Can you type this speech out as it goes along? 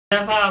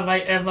Never have I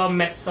ever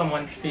met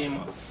someone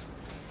famous.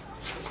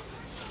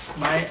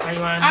 I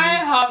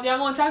have the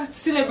amount of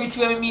celebrity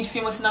when we meet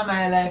famous in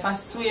my life, I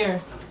swear.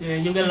 Yeah,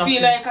 you get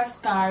feel like a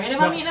star. You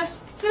never meet a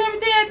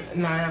celebrity yet?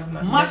 No, I have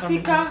not.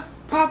 Masika,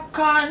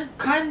 Popcorn,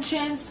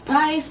 Conscience,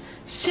 Spice,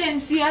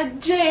 Shensia,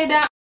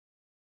 Jada.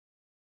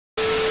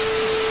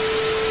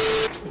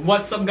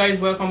 What's up guys,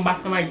 welcome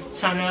back to my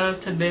channel.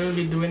 Today we'll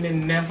be doing the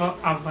Never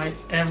Have I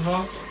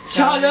Ever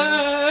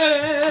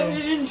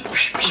challenge.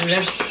 So,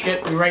 let's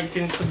get right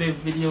into the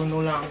video, no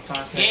long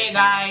talk. Hey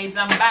guys,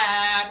 I'm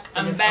back.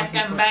 I'm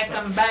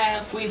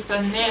back with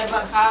a Never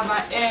Have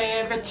I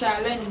Ever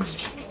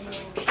challenge.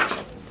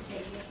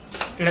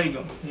 There you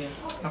go.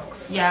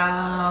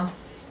 Yeah.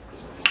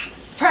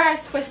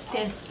 First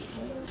question.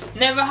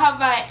 Never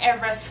have I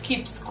ever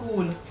skipped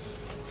school.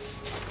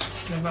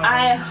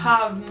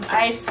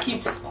 I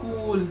skip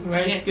school.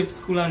 I skip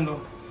school and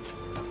no.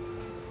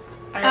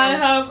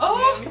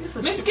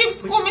 I skip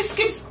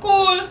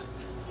school.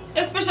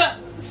 Especially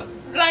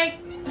like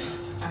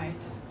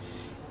alright.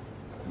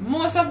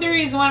 Most of the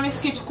reason why I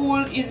skip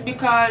school is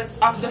because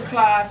of the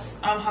class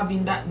I'm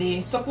having that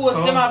day. Suppose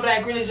them have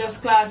like religious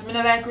class, me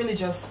not like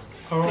religious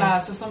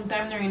class, so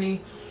sometimes I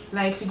really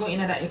like if you go in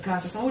that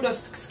class. So we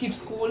just skip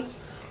school.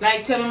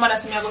 Like tell me mother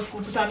say me I go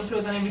school, put on my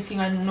clothes and everything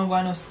and no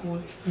go to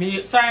school.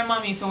 Sorry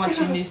mommy if you're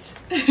watching this.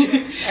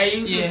 I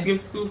used to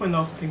skip school for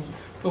nothing.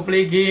 To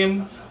play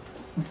game,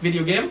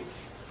 video game.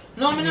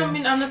 No,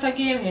 I'm not a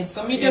game head.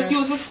 So me just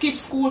used to skip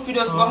school for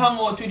just go hang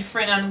out with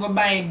friends and go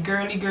buy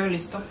girly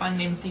stuff and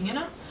them thing, you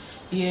know?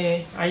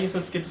 Yeah. I used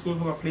to skip school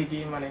for play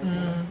game and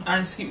everything.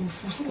 And skip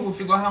school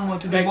for go hang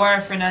out with the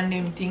boyfriend and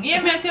them thing.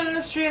 Yeah, me I telling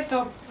you straight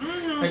up.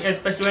 Like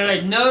especially when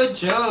like no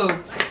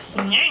joke.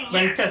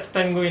 When test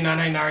time going on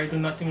and I do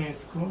nothing in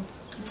school.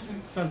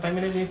 Sometimes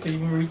I didn't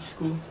even reach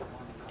school.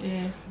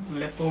 Yeah.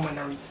 Left home and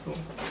I reach school.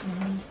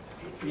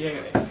 Yeah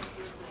guys.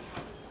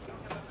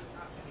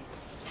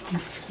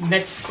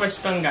 Next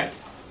question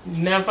guys.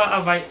 Never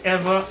have I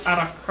ever had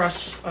a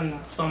crush on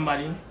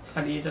somebody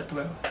at the age of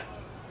 12.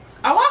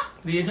 A what?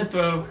 The age of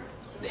 12.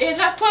 The age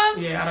of 12?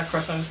 Yeah, I had a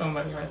crush on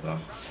somebody right now.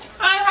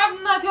 I have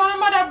not. Your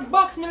mother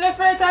box me left,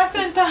 right, and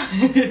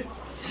center.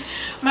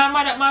 My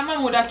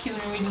mom would have killed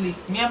me with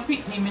lick. Me and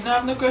Pitney, me not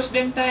have no crush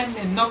them time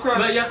then. No crush.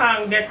 But you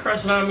can't get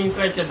crush now means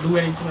like you do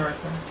anything or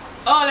something.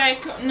 Oh,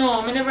 like,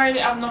 no, me never really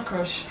have no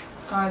crush.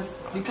 Because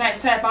the kind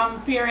of type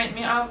of parent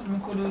me have, me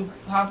could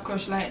have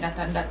crush like that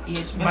at that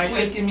age. Me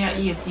wait till me at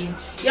 18.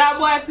 Yeah,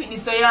 boy, Pitney,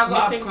 so you go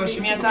have crush.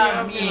 Me at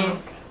yeah.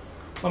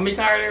 But me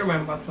can't really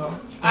remember, so.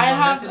 I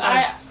have.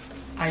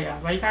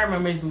 But you can't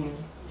remember Zulu.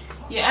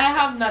 Yeah, I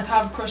have not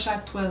have crush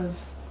at 12.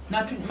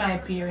 Not with my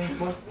parent,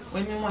 but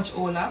when me much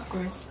older, of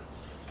course.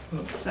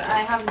 So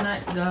I have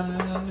not,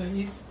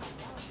 guys.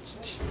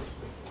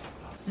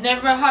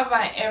 Never have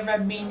I ever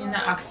been in an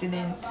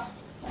accident.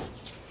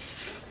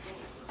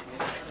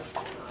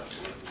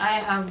 I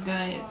have,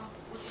 guys.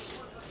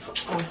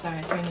 Oh,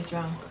 sorry, turn it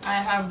wrong. I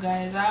have,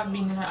 guys. I have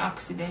been in an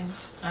accident,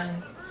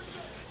 and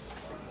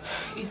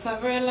it's a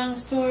very long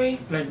story.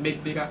 Like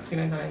big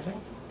accident or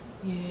anything?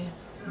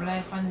 Yeah,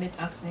 life and death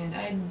accident.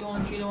 I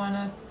don't really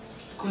wanna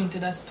go into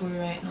that story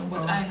right now,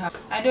 but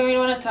I don't really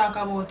want to talk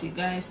about it,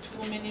 guys.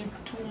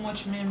 Too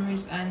much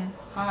memories and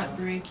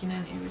heartbreaking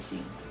and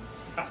everything.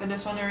 So I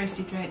just want to rest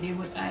it right there.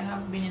 But I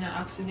have been in an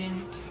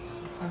accident,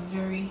 a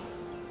very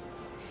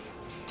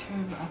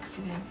terrible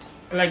accident.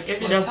 Like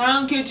if you just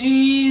thank you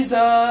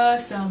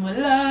Jesus, I'm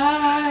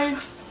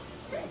alive.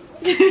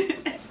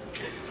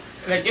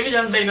 Like if you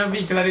just die in a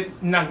vehicle and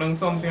it knocked down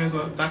something,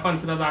 so that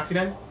considered an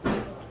accident?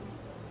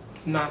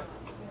 Nah.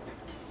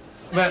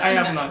 Well, I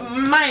have not.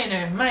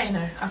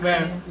 Minor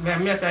accident.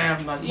 Well, yes, I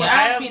have not. Yeah,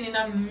 I have been in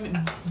a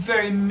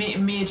very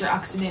major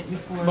accident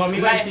before. But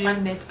life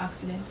and death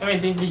accident. I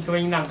mean, think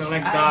going knocked down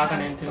like that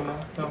and anything,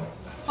 so.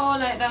 Oh,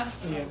 like that?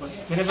 Yeah, but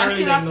I never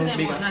really know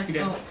big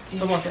accident.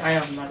 Someone say I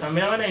have not. I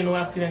mean, when I know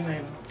accident, I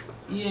know.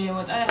 Yeah,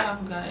 but I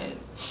have,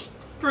 guys.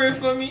 Pray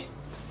for me.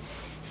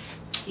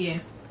 Yeah.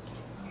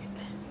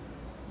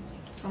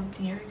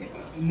 Something you regret.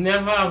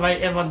 Never have I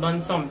ever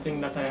done something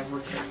that I have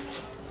regret.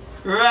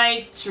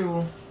 Right,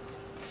 true.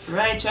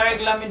 Right, I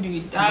regular me do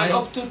it.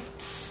 Up to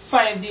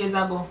 5 days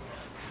ago.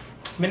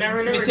 Me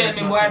tell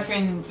my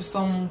boyfriend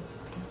some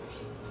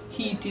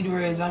heated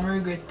words. I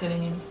regret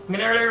telling him. Me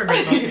not really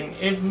regret nothing.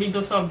 If me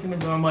do something, I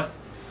do them, but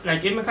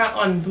like if me can't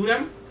undo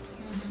them,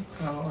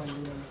 I won't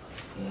undo them.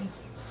 Yeah.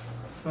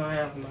 So I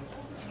have not.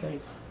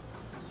 Guys.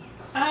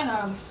 I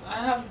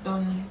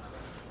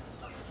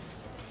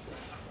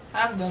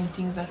have done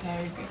things that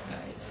I regret,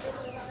 guys.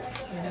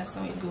 Yeah, that's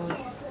how it goes.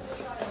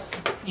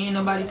 Ain't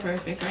nobody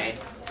perfect, right?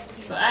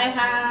 So I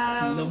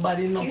have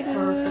nobody no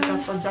perfect. I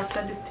forgot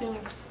the thing.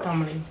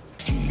 Family.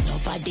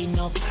 Nobody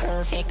no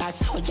perfect. I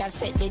saw just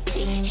said the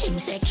thing. Him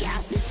say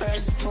cast the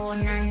first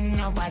spoon and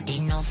nobody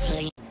no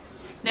flame.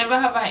 Never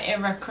have I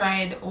ever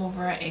cried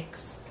over an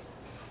ex.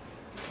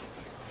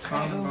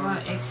 Cried over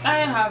an ex. I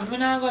have. Me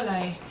not gonna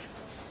lie.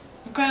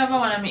 kind of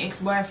one of my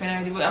ex-boyfriend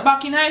already, but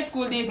back in high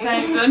school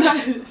daytime, so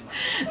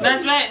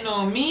not right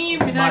now. Me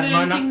not doing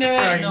anything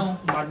there right now.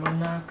 Bad man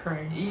not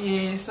crying.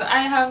 Yeah, so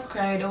I have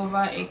cried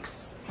over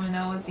ex when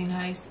I was in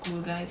high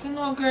school, guys. You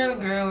know, girl,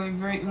 we're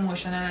very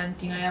emotional and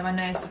thing. I have a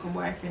nice little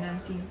boyfriend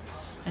and thing.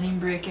 And him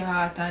break your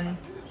heart and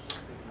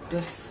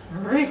just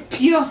rip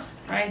you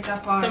right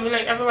apart. I mean,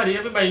 like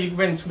everybody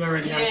went through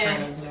already.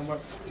 Yeah.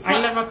 But So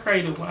I never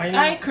cried over.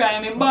 I cry,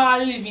 me ball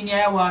live in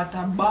your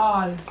water,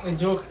 ball. A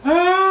joke. Boy.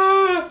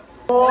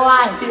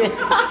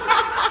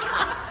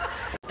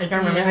 I can't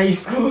remember high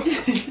school.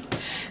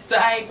 So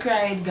I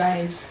cried,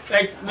 guys.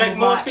 Like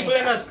most people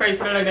in us cry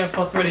for like their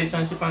first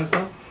relationship and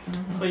stuff.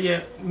 So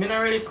yeah, me not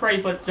really cry,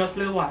 but just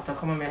little water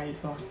come on my eyes,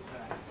 so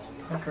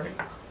I cry.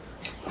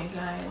 Hey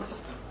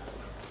guys.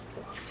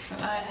 So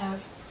I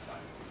have.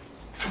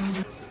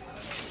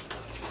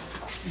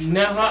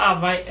 Never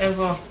have I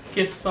ever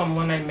kissed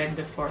someone I met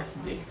the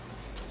first day.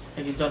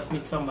 Like you just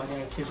meet somebody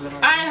and kiss them.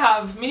 I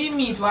have. Me didn't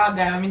meet one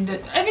guy. I mean,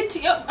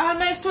 everything. All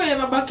my story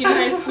about back in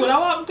high school. I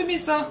want to be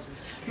so.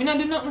 Me not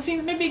do nothing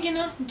since me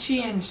beginning.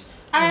 Change.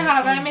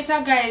 I met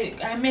a guy.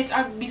 I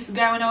met this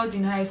guy when I was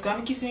in high school.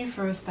 I kissed him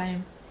first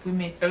time we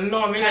met.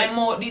 No, I mean, my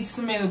mouth did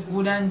smell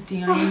good and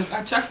thing and look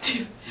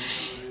attractive.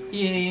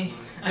 Yeah.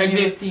 And like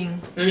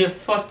everything. The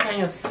first time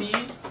you see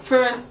it?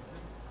 First.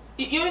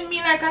 You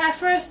mean like on a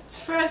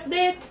first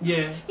date?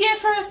 Yeah. Yeah,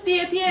 first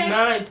date, yeah.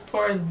 Not like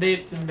first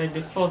date, like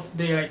the first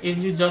day. Like if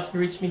you just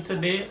reach me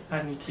today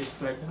and you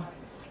kiss like that.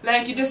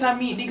 Like you just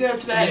meet the girl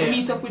to like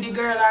meet up with the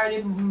girl or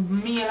the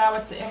meal or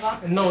whatsoever?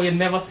 No, you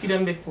never see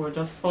them before,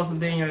 just first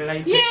day in your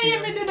life. Yeah,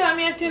 me do that,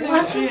 me I tell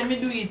you straight, me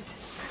do it.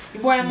 The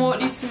boy mouth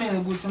did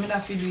smell good, so me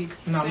have to do it.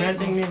 No, so I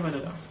think me never do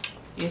that.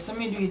 Yeah, so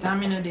me do it and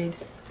me not dead.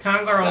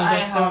 Can't go around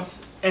just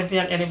if you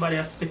and anybody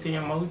are spit in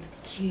your mouth.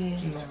 Yeah.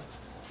 No.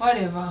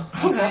 Whatever.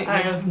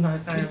 I have not.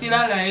 I'm still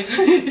alive.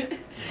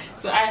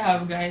 So I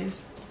have,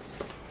 guys.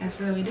 That's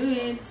how we do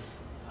it.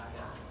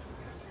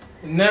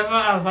 Never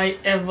have I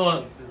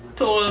ever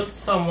told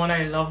someone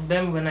I love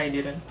them when I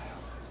didn't.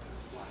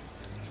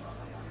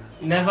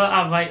 Never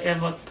have I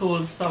ever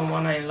told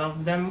someone I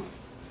love them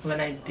when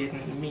I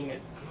didn't mean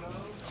it.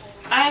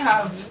 I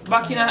have.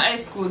 Back in high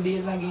school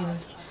days again.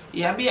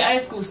 Yeah, be a high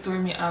school story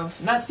me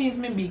have. Not since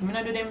me big. Me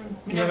not do them.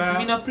 Me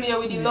not play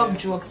with the love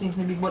joke since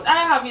me big. But I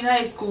have in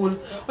high school.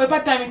 Where by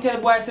time you tell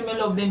the boy say me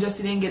love them, just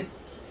see them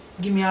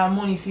give me all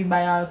money if you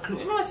buy all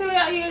clothes. Remember say we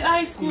are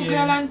high school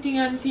girl and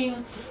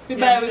thing. We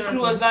buy with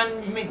clothes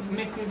and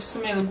make we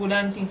smell good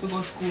and thing for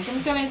go school. So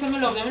me tell them say me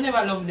love them. I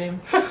never love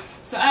them.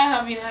 So I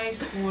have in high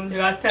school. You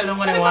gotta tell them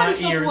what they want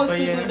to hear. Everybody's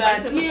supposed to do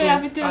that. Yeah, I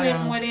have to tell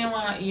them what they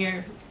want to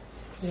hear.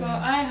 So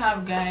I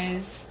have,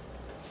 guys.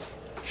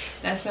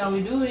 That's how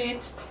we do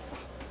it.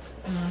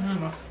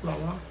 My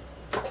flower.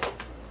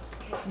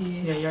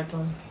 Yeah, your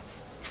turn.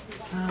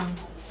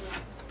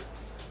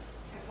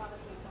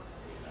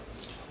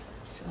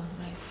 So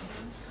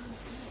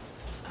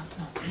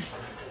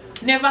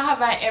never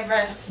have I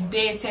ever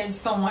dated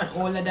someone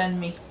older than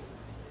me.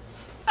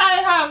 I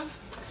have.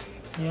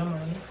 Yeah,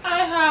 man.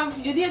 I have.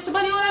 You date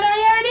somebody older than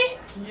you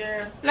already?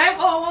 Yeah. Like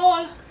how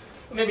old?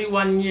 Maybe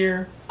 1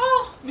 year.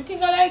 Oh, I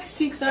think I like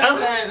 6 or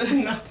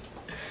 5.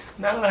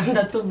 No,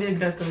 that's too big,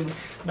 that's too big.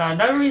 No,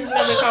 that reason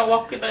that we can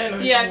walk with her,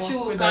 yeah,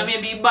 true, because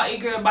maybe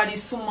girl body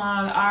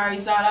small or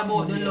it's all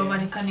about the love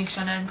and the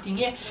connection and thing,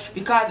 yeah.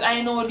 Because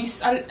I know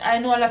I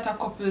know a lot of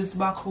couples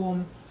back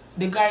home.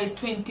 The guy is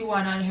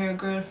 21 and her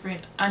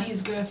girlfriend, and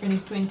his girlfriend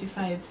is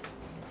 25.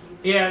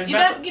 Yeah,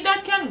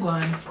 that can go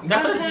on.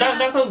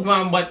 That could go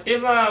on, but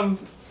if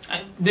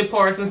the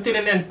person still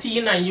in their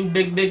teen and you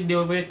big they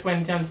over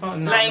 20 and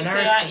something. Like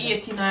say you're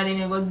 18 and then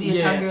you go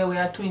date a girl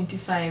where you're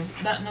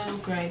 25. That not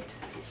look right.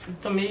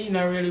 To me, it's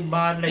not really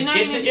bad. Like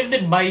if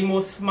the boy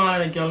more small,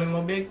 the girl is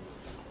more big,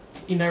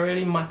 it not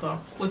really matter.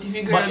 But if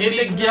the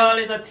girl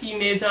is a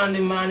teenager and the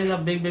man is a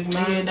big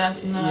man, yeah,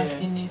 that's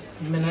nastiness.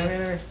 I mean, I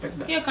really respect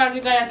that. Yeah, because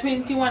the guy is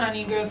 21 and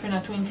his girlfriend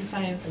is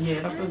 25.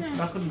 Yeah,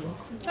 that could go.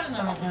 That's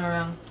not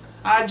wrong.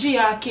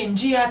 Gia Ken,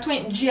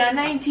 Gia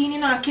 19, you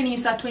know, Kenny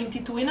is at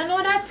 22, you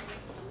know that?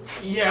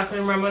 Yeah, I can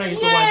remember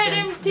that. Yeah,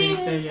 them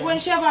thing. When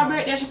she have her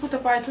birthday, she put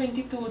up her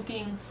 22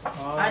 thing.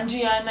 And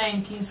Gia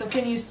 19. So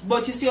Kenny's,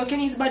 but you see how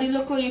Kenny's body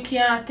look like you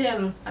can't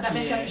tell. And that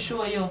makes you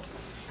show you.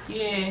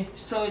 Yeah,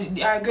 so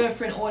our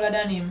girlfriend older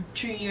than him,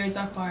 3 years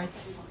apart.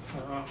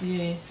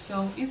 Yeah,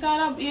 so it's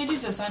all age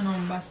is just a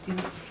number still.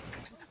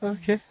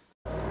 Okay.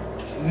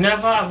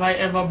 Never have I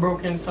ever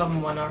broken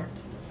someone's heart.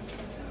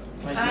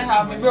 I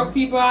have. I broke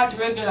people's heart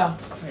regular.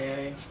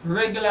 Yeah.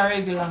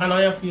 Regular. And how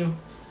you feel?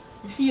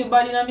 I feel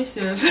bad in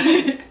myself.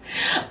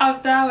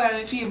 After a while,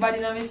 I feel bad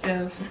in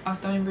myself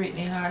after I break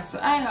their heart. So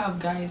I have,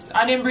 guys.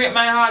 I didn't break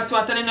my heart too.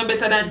 I tell them no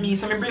better than me.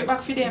 So I break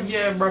back for them.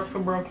 Yeah, broke for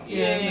broke.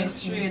 Yeah,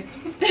 straight.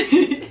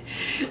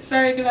 So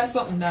regular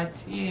something that,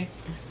 yeah.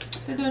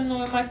 They don't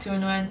know matter or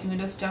anything. We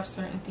just drop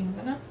certain things,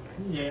 you know?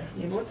 Yeah.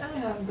 Yeah, but I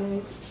have,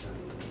 guys.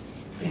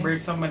 Yeah.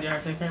 Break somebody's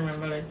heart. I can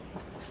remember, like,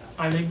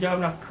 and the job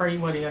not cry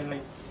body and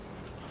like,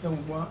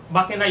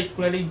 back in high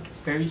school, I did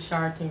very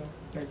short, you know.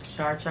 Like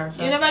short.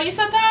 You never used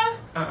to tall?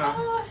 Uh-uh.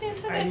 Oh,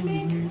 since I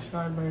didn't really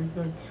short by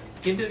myself.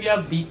 If this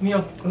girl beat me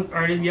up,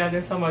 or this girl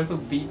get somebody to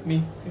beat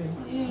me.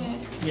 Yeah.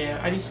 Yeah,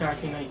 I did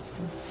short in high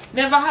school.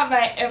 Never have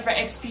I ever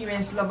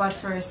experienced love at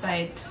first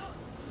sight.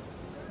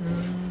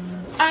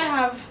 I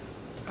have.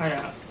 I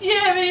have.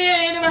 Yeah,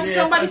 you never see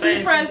somebody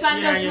feel first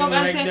and just love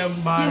and say,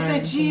 you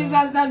say,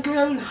 Jesus, that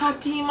girl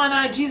hotty man,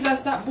 or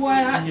Jesus, that boy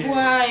hot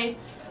boy.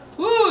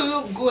 Ooh,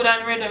 look good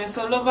and ready.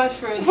 So love at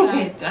first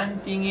sight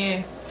and thing,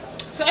 yeah.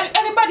 So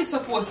everybody's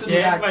supposed to do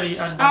that. When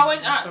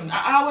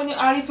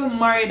if you're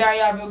married or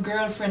you have a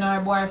girlfriend or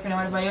a boyfriend or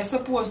whatever, you're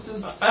supposed to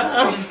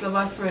experience love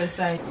at first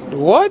sight.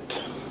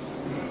 What?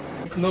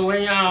 No,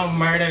 when you're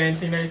married and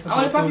anything like that.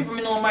 I want people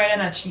know married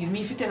and not cheat.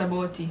 Me if you tell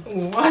about it.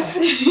 What?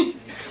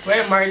 When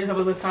you're married, you're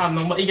supposed to calm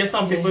down. But you get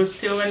some people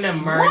till when they're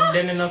married,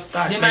 then they don't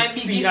start they like, might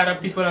be see other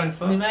people and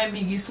stuff. They might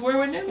be swear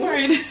when they're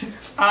married.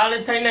 All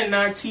the time they're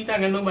not cheat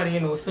and nobody, you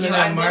know. So they're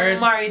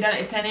married and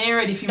the time they're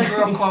ready if you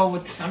broke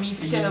out. I mean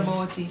if you tell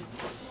about it.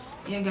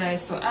 Yeah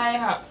guys, so I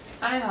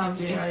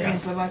have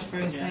experienced love at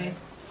first sight.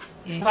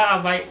 Yeah.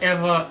 Have I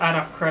ever had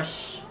a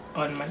crush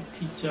on my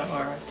teacher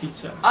or a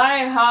teacher? I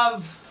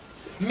have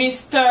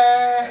Mr.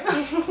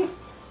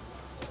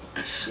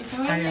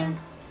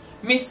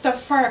 Mr.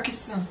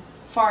 Ferguson.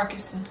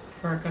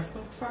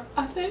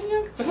 I said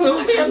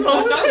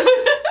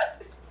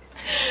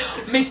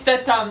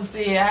Mr.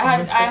 Thompson.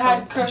 I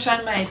had crush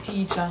on my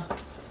teacher.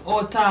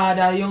 Oh,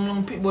 Tada,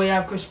 young boy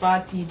have crush on my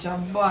teacher.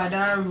 Bad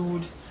and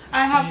rude.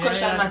 I have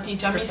crush on my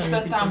teacher,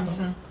 Mr.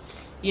 Thompson.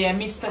 Yeah,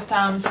 Mr.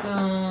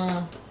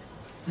 Thompson.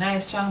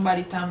 Nice, strong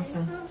body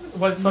Thompson.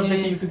 What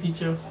subject you used to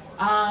teach you?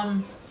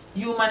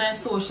 Human and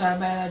social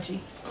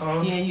biology.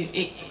 Oh.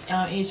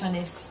 Yeah,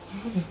 H&S.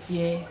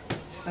 Yeah,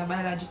 it's a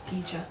biology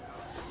teacher.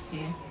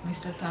 Yeah,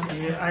 Mr.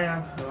 Thompson. Yeah, I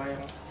have.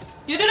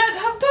 You do not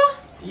have to?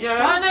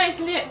 Yeah. One nice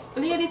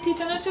lady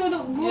teacher, not sure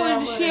look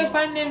good, shape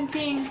and them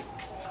thing.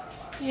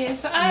 Yeah,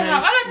 so I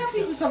have. A lot of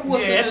people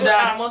supposed to do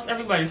that. Almost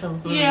everybody's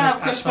supposed to do that. Yeah,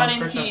 have crush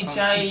on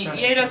teacher.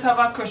 You just have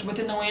a crush, but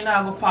you know you're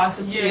not going to pass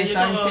the place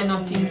and say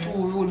nothing too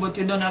rude, but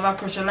you don't have a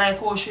crush. You like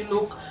how she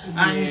look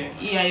and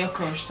your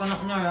crush. So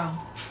nothing wrong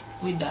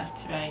with that,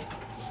 right?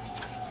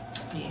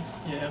 Yeah.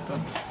 Yeah,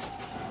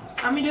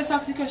 I mean, just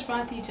have to crush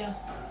on teacher.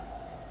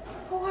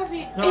 Who have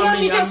it? No, I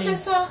mean, just say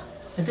so.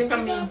 I think I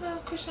mean. have a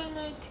crush on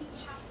my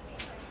teacher.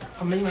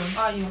 I mean,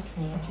 are you?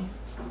 Yeah. Okay.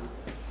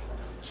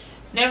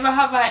 Never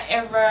have I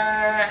ever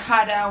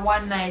had a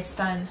one night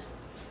stand.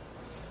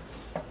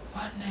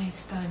 One night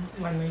stand.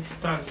 One night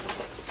stand.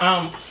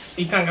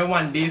 You can get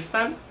 1 day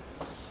stand.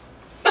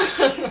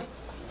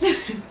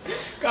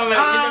 Come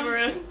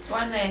on,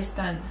 one night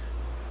stand.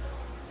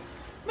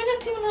 I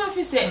don't even know if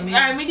you say.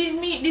 We did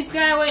meet this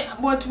guy,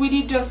 but we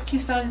did just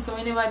kiss and so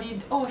we never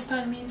did. Oh,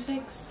 stand mean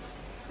sex.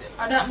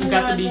 Or that you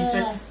got to be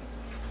sex.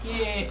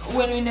 Yeah,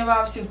 when we never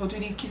have sex, but we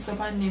did kiss up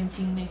and them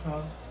thing there.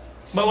 Oh.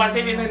 But what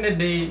if it's in the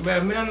day?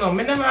 Well, I don't know.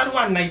 I never had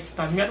 1 night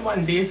stand. I had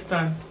 1 day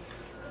stand.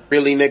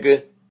 Really,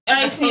 nigga?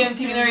 I see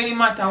anything don't really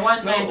matter.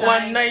 One night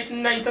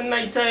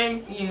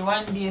time. Yeah,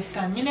 1 day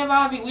stand. We never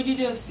have it. We did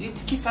just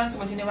kiss and so,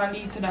 but it never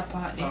lead to that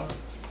part there. Oh.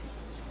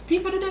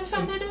 People do them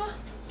something though?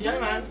 Yeah,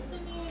 man.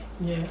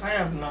 Yeah, I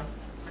have not.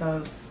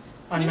 Because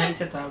one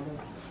night it's taboo.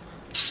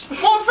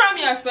 More from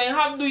here, so you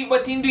have do it,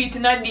 but he do it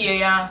in a day,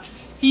 yeah.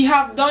 He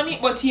have done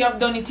it, but he have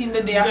done it in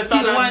the day.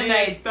 Still 1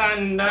 night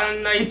stand.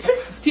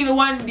 Still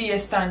 1 day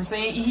stand. So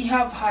he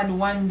have had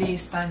 1 day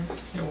stand.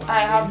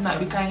 I have not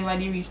because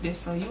anybody reached this.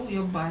 So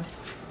you're bad.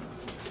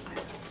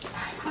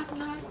 I have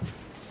not.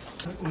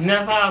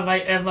 Never have I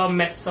ever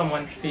met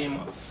someone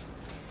famous.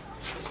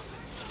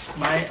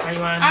 I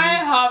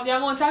have the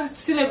amount of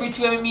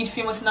celebrity when we meet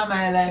famous in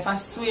my life. I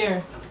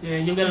swear. Yeah,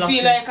 you get lucky.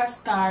 Feel like a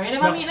star. You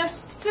never meet a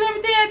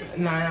celebrity yet?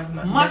 No, I have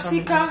not.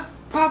 Massacre.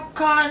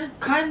 Popcorn,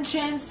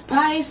 Conscience,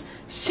 Spice,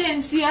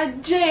 Shensia,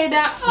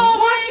 Jada. Oh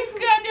my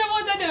god, the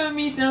amount of them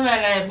meet in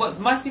my life. But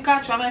Massacre,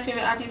 try my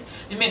favorite artist.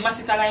 I met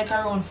Massacre like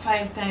around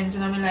 5 times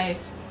in my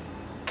life.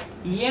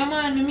 Yeah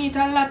man, I meet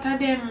a lot of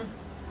them.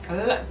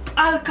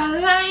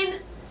 Alkaline,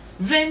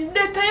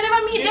 Vendetta, I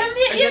never meet them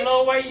yet. You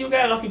know why you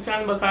got lucky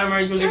chance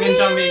because you live in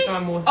Jamaica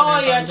most of them. Oh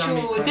yeah,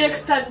 true.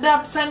 Dexter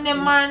Daps and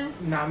them man.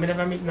 Nah, I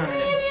never meet none of them.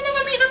 Really? You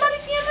never meet nobody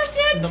famous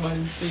yet?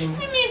 Nobody famous.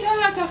 We meet a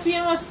lot of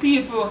famous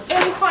people.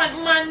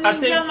 Elephant man,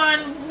 Ninja man,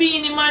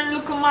 Beanie man,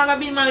 look Maga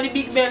Bean man with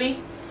the big belly.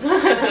 I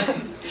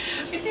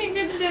think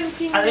that's them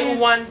thing. I think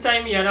one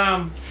time you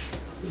had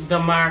the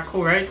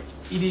Marco, right?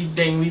 He did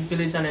then with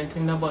village and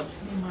everything about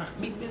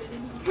big belly.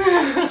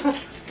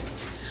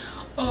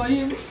 Oh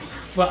yeah.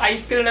 But I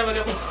still never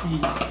get to see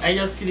it. I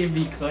just see the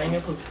big, so I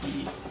never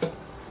see it.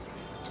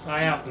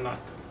 I have not.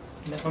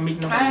 Never meet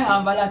nobody. I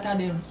have a lot of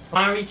them.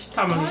 I reach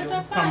Tamale.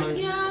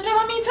 Tamale. Yeah,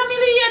 never meet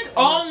Tamale yet.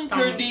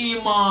 Uncle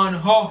Demon.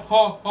 Ho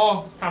ho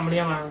ho. Tamale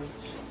I'm reach.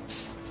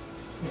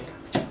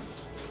 Yeah.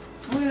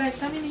 Oh, you like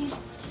Tamale?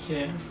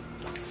 Yeah.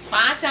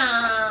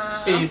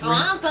 Sparta. Favorite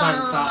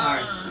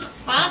Sparta.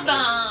 Sparta.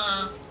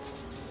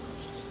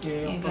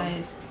 Yeah, hey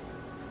guys.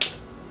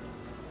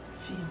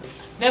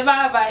 Never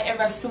have I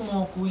ever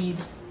smoked weed.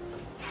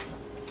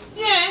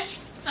 Yeah,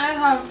 I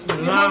have.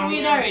 You smoke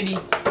weed already.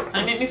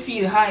 And make me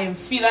feel high.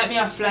 Feel like me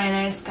a fly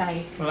in the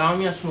sky. Well, I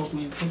me a smoke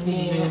weed.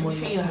 Yeah, I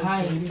feel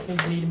high.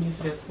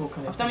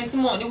 After me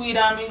smoke the weed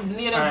and me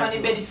lay down on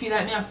the bed, it feel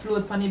like me a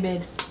float on the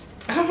bed.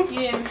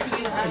 Yeah, me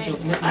feel high.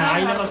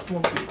 I never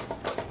smoke weed.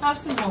 I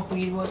smoke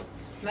weed, but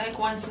like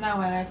once in a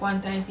while, like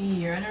one time per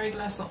year, and a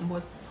regular something.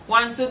 But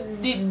once you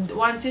did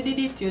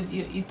it,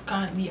 it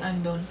can't be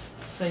undone.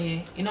 So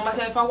yeah, it no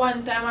matter if a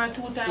one time or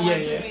two times,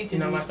 once you do it, you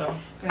no do matter.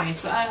 it. Right,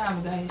 so I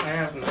have, guys. I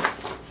have not.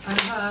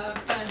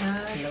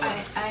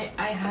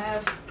 I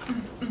have.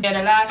 Yeah,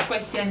 the last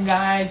question,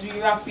 guys.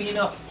 We wrapping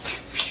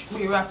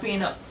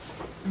up.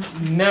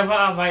 Never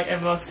have I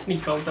ever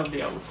sneak out of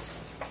the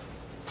house.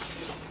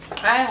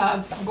 I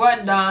have. Go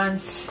and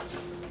dance.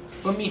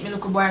 Go meet me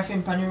local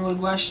boyfriend on the road.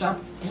 Go and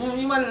shop. You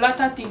know, a lot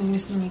of things me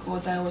sneak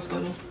out. I was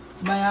going to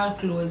buy all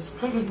clothes.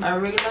 A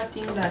regular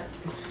thing that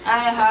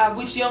I have.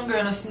 Which young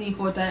girl no sneak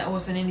out of the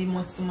house and in the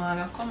month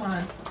smaller? Come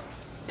on.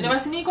 You never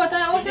sneak out of the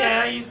house?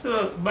 Yeah, I used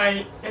to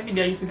buy. Every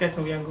day I used to get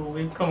away and go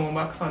away. Come on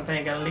back sometimes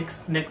I get licks.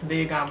 Next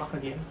day I go back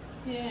again.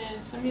 Yeah,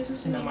 so I used to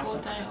sneak out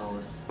of the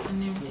house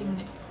and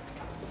everything.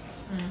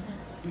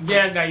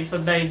 Yeah, guys, so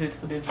that is it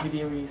for this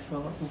video.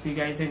 So hope you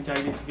guys enjoyed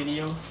this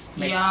video.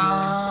 Make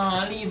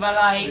sure leave a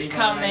like,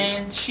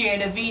 comment, share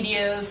the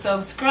video,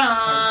 subscribe.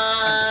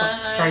 And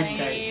subscribe,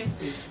 guys.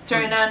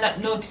 Turn on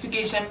that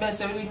notification bell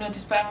so we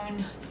notify when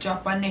we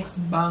drop our next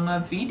banger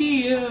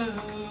video.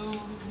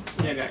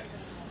 Yeah, guys.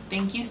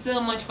 Thank you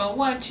so much for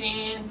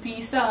watching.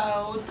 Peace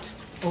out.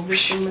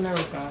 Obviously, I'm not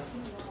a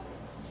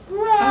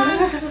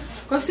Ross,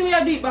 go see me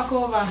a deep back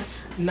over.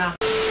 Nah.